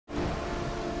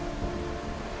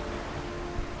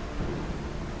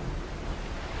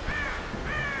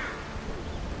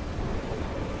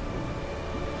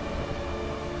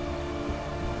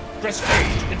Press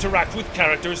A to interact with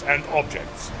characters and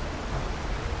objects.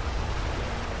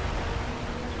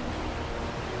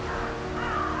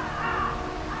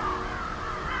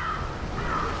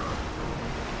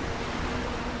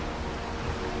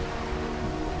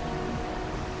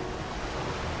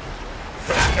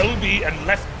 Press LB and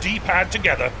left D-pad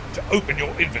together to open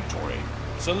your inventory.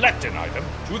 Select an item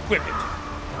to equip it.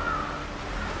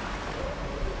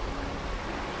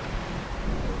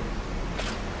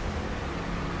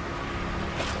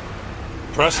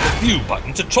 Press the View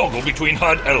button to toggle between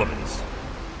HUD elements.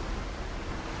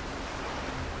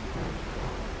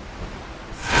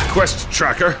 Quest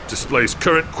Tracker displays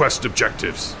current quest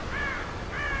objectives.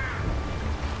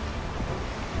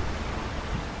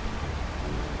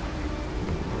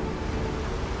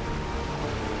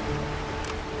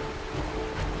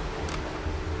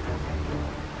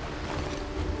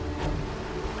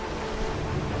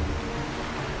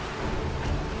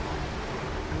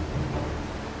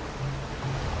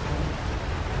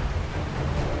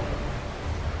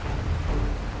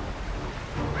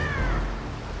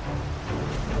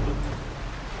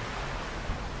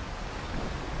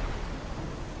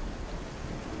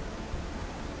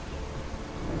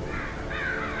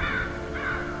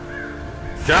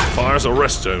 Campfires or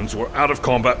rest zones where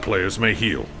out-of-combat players may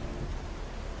heal.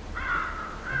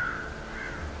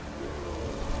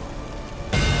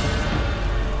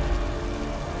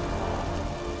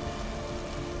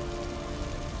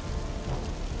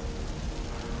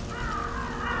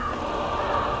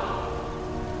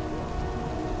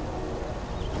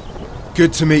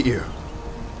 Good to meet you.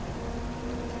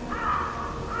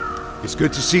 It's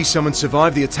good to see someone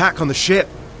survive the attack on the ship.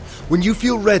 When you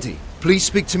feel ready, please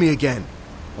speak to me again.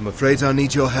 I'm afraid I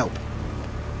need your help.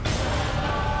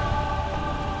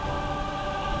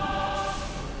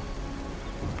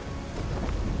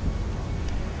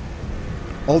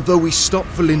 Although we stopped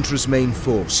Valindra's main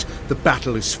force, the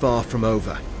battle is far from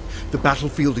over. The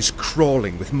battlefield is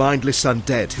crawling with mindless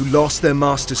undead who lost their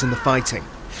masters in the fighting.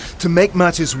 To make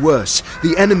matters worse,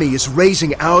 the enemy is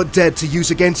raising our dead to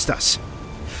use against us.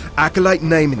 Acolyte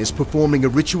Naaman is performing a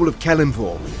ritual of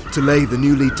Kelimvor to lay the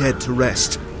newly dead to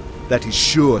rest. That is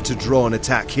sure to draw an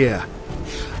attack here.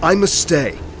 I must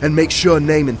stay and make sure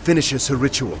Naaman finishes her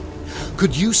ritual.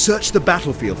 Could you search the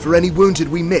battlefield for any wounded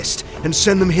we missed and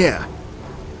send them here?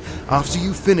 After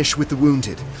you finish with the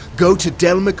wounded, go to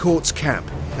Del McCourt's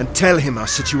camp and tell him our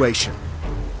situation.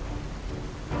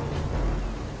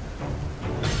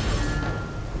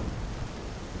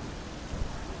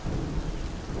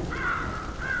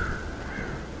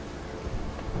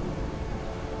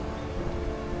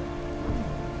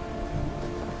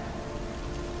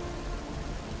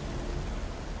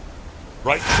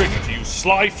 Right trigger to use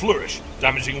Sly Flourish,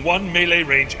 damaging one melee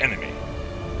range enemy.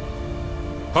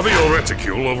 Hover your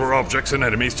reticule over objects and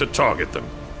enemies to target them.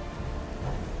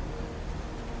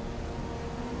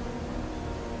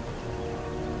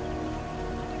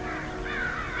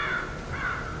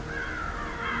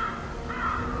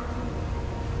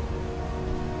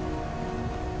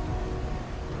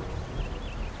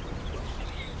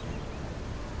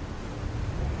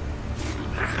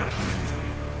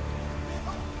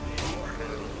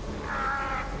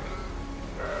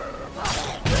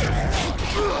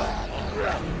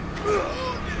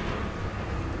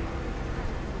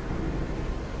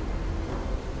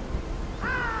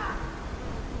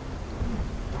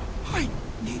 I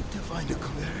need to find a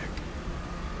cleric.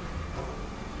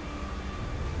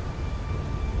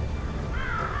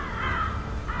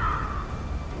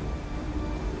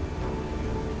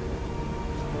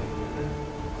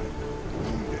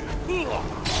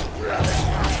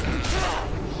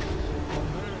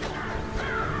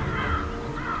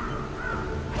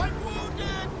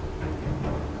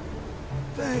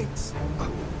 Thanks.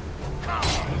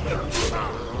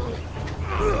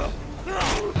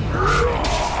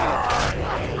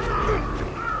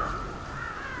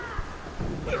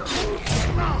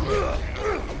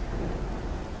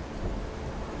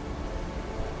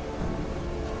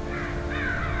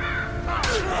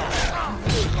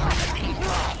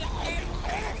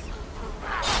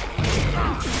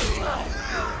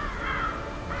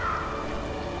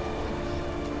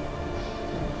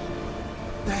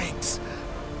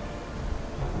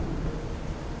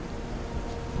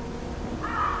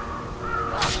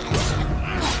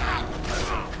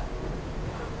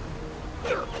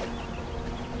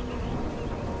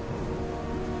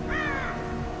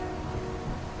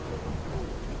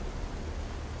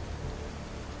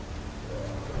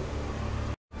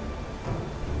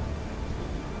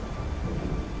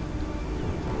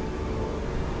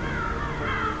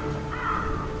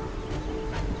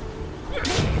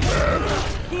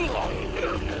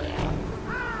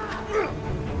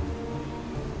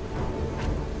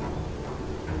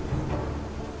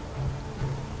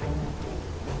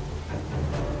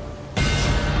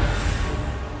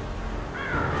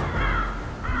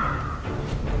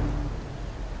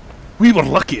 We were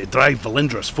lucky to drive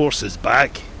Valindra's forces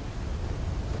back.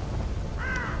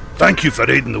 Thank you for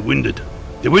aiding the wounded.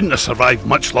 They wouldn't have survived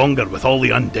much longer with all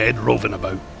the undead roving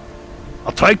about.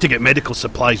 I'll try to get medical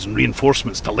supplies and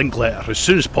reinforcements to Linklater as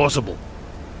soon as possible.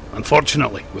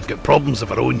 Unfortunately, we've got problems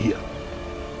of our own here.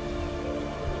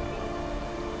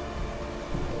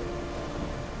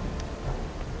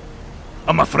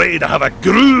 I'm afraid I have a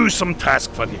gruesome task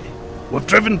for you. We've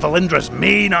driven Valindra's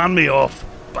main army off,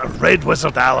 but our Red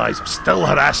Wizard allies are still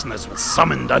harassing us with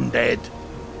summoned undead.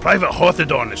 Private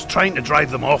Hothedon is trying to drive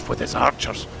them off with his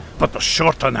archers, but they're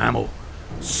short on ammo.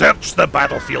 Search the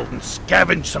battlefield and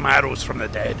scavenge some arrows from the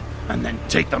dead, and then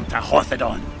take them to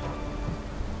Hothedon.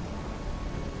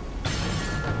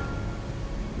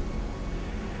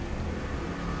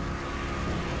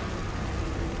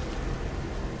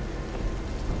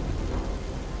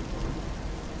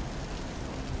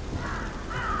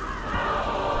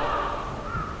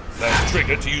 There's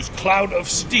trigger to use Cloud of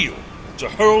Steel to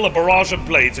hurl a barrage of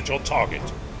blades at your target.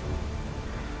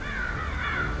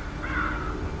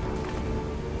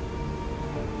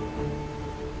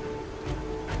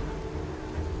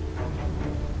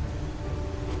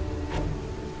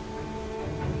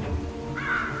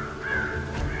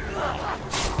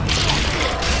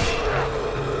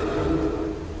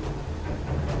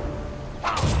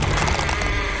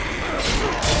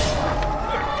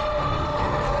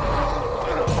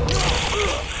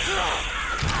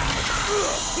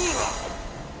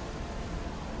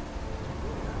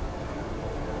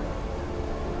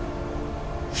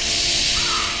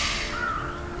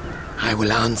 I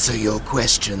will answer your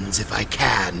questions if I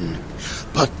can,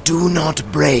 but do not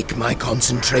break my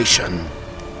concentration.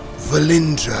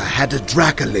 Valindra had a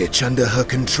Dracolich under her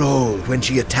control when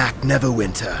she attacked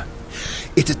Neverwinter.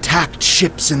 It attacked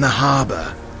ships in the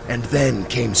harbor, and then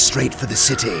came straight for the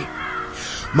city.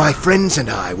 My friends and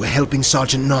I were helping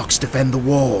Sergeant Knox defend the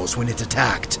walls when it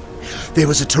attacked. There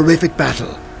was a terrific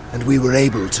battle, and we were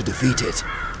able to defeat it.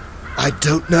 I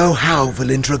don't know how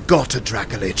Valindra got a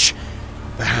Dracolich.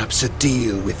 Perhaps a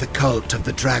deal with the cult of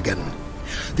the dragon.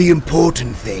 The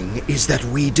important thing is that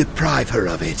we deprive her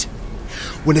of it.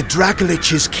 When a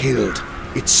Dracolich is killed,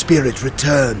 its spirit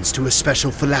returns to a special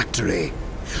phylactery.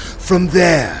 From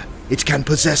there, it can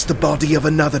possess the body of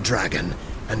another dragon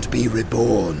and be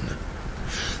reborn.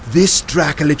 This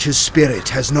Dracolich's spirit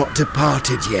has not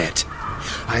departed yet.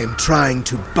 I am trying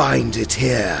to bind it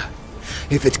here.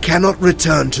 If it cannot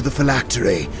return to the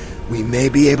phylactery, we may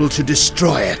be able to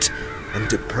destroy it and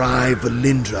deprive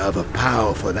Valindra of a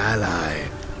powerful ally.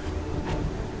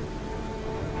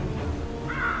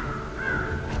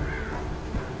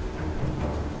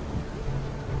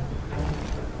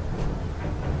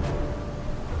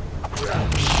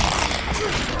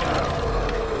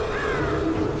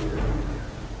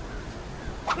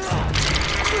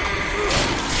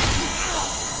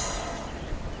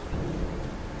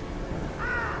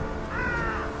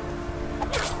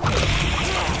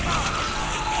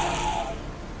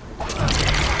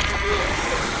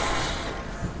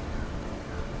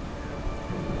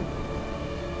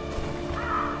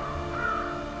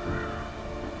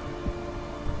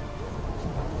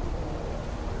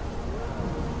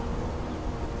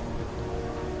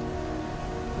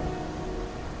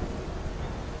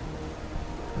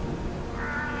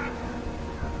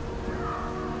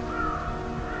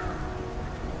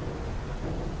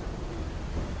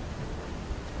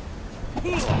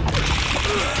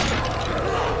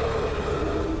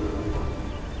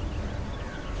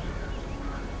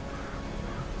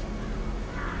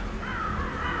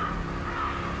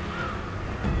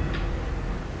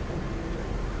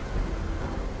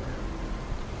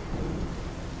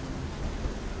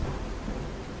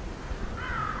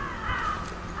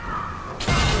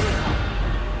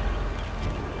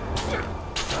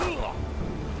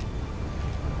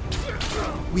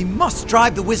 We must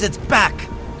drive the wizards back!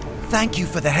 Thank you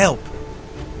for the help.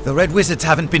 The Red Wizards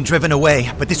haven't been driven away,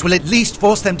 but this will at least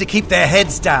force them to keep their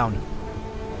heads down.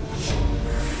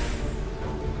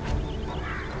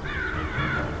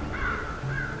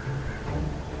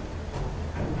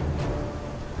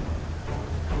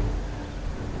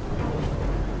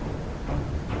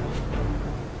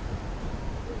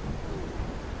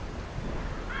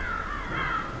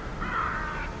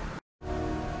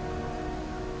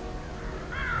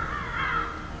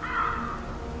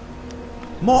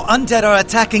 More undead are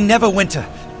attacking Neverwinter.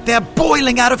 They're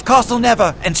boiling out of Castle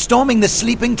Never and storming the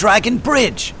Sleeping Dragon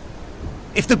Bridge.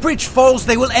 If the bridge falls,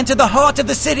 they will enter the heart of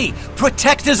the city.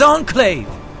 Protector's Enclave.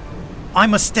 I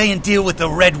must stay and deal with the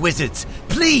Red Wizards.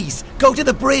 Please, go to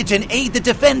the bridge and aid the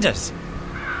defenders.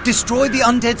 Destroy the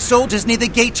undead soldiers near the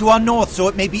gate to our north so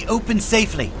it may be opened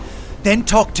safely. Then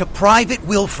talk to Private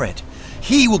Wilfred.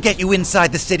 He will get you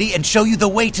inside the city and show you the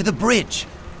way to the bridge.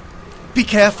 Be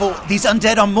careful, these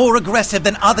undead are more aggressive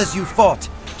than others you fought.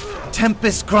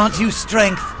 Tempest grant you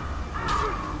strength.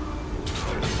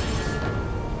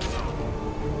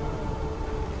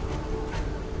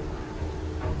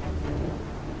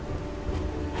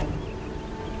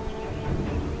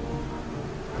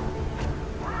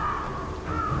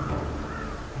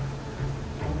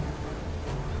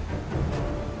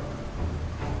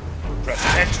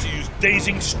 Press X to use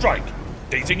Dazing Strike,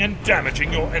 dazing and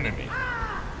damaging your enemy.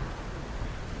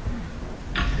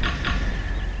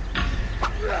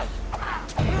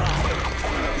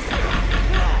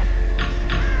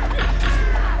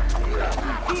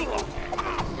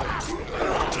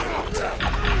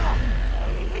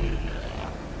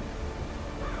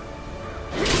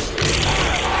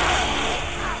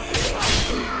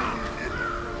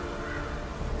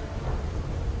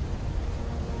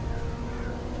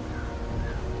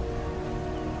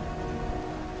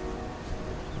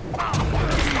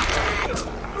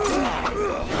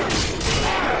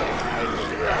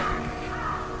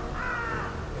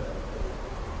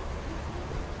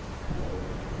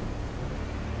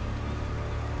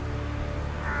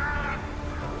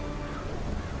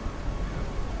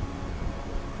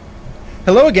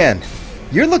 Hello again.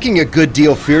 You're looking a good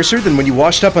deal fiercer than when you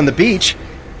washed up on the beach.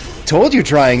 Told you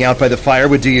drying out by the fire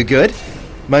would do you good.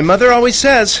 My mother always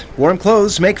says, warm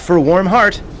clothes make for a warm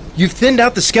heart. You've thinned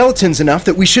out the skeletons enough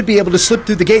that we should be able to slip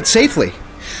through the gate safely.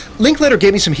 Linkletter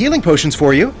gave me some healing potions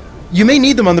for you. You may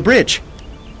need them on the bridge.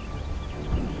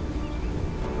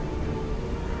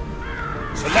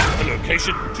 Select the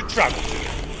location to travel to.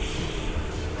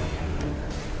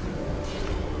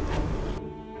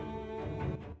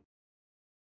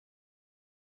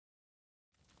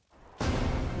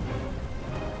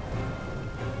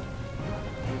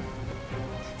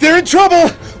 They're in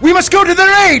trouble! We must go to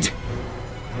their aid!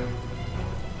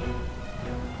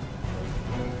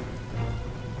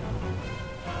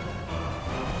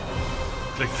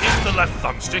 Click in the left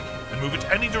thumbstick and move it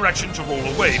any direction to roll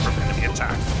away from enemy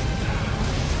attack.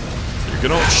 You can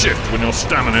hold shift when your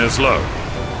stamina is low.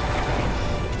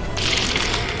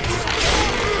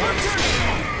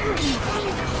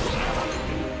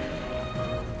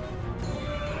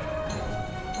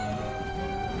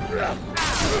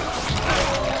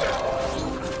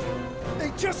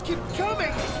 They just keep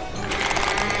coming!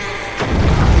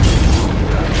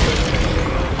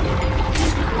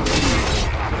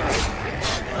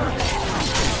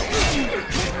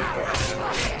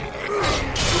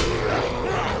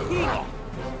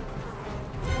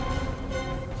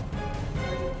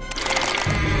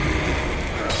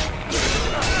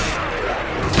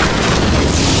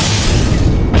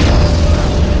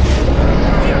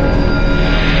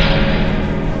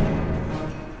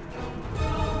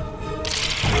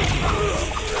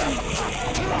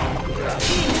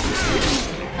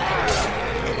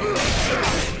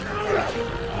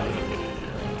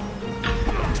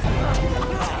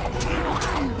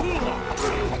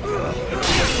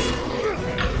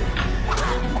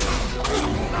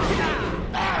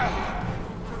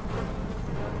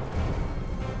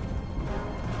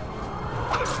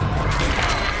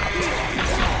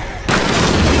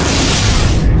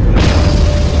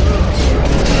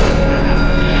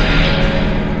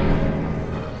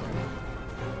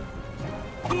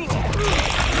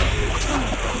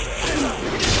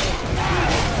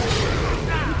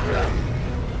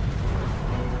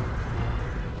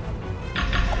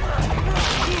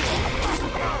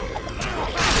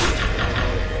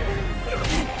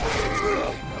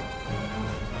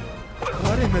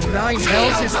 What in the nine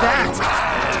hells is that?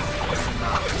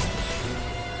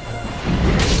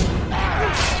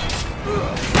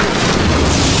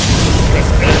 Press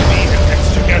LB and X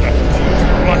together to use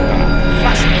Bloodbath,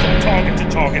 flashing from target to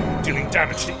target, dealing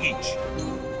damage to each.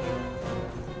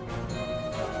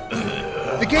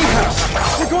 The gatehouse!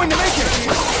 We're going to make it!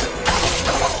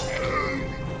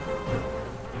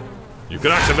 You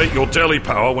can activate your daily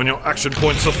power when your action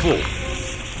points are full.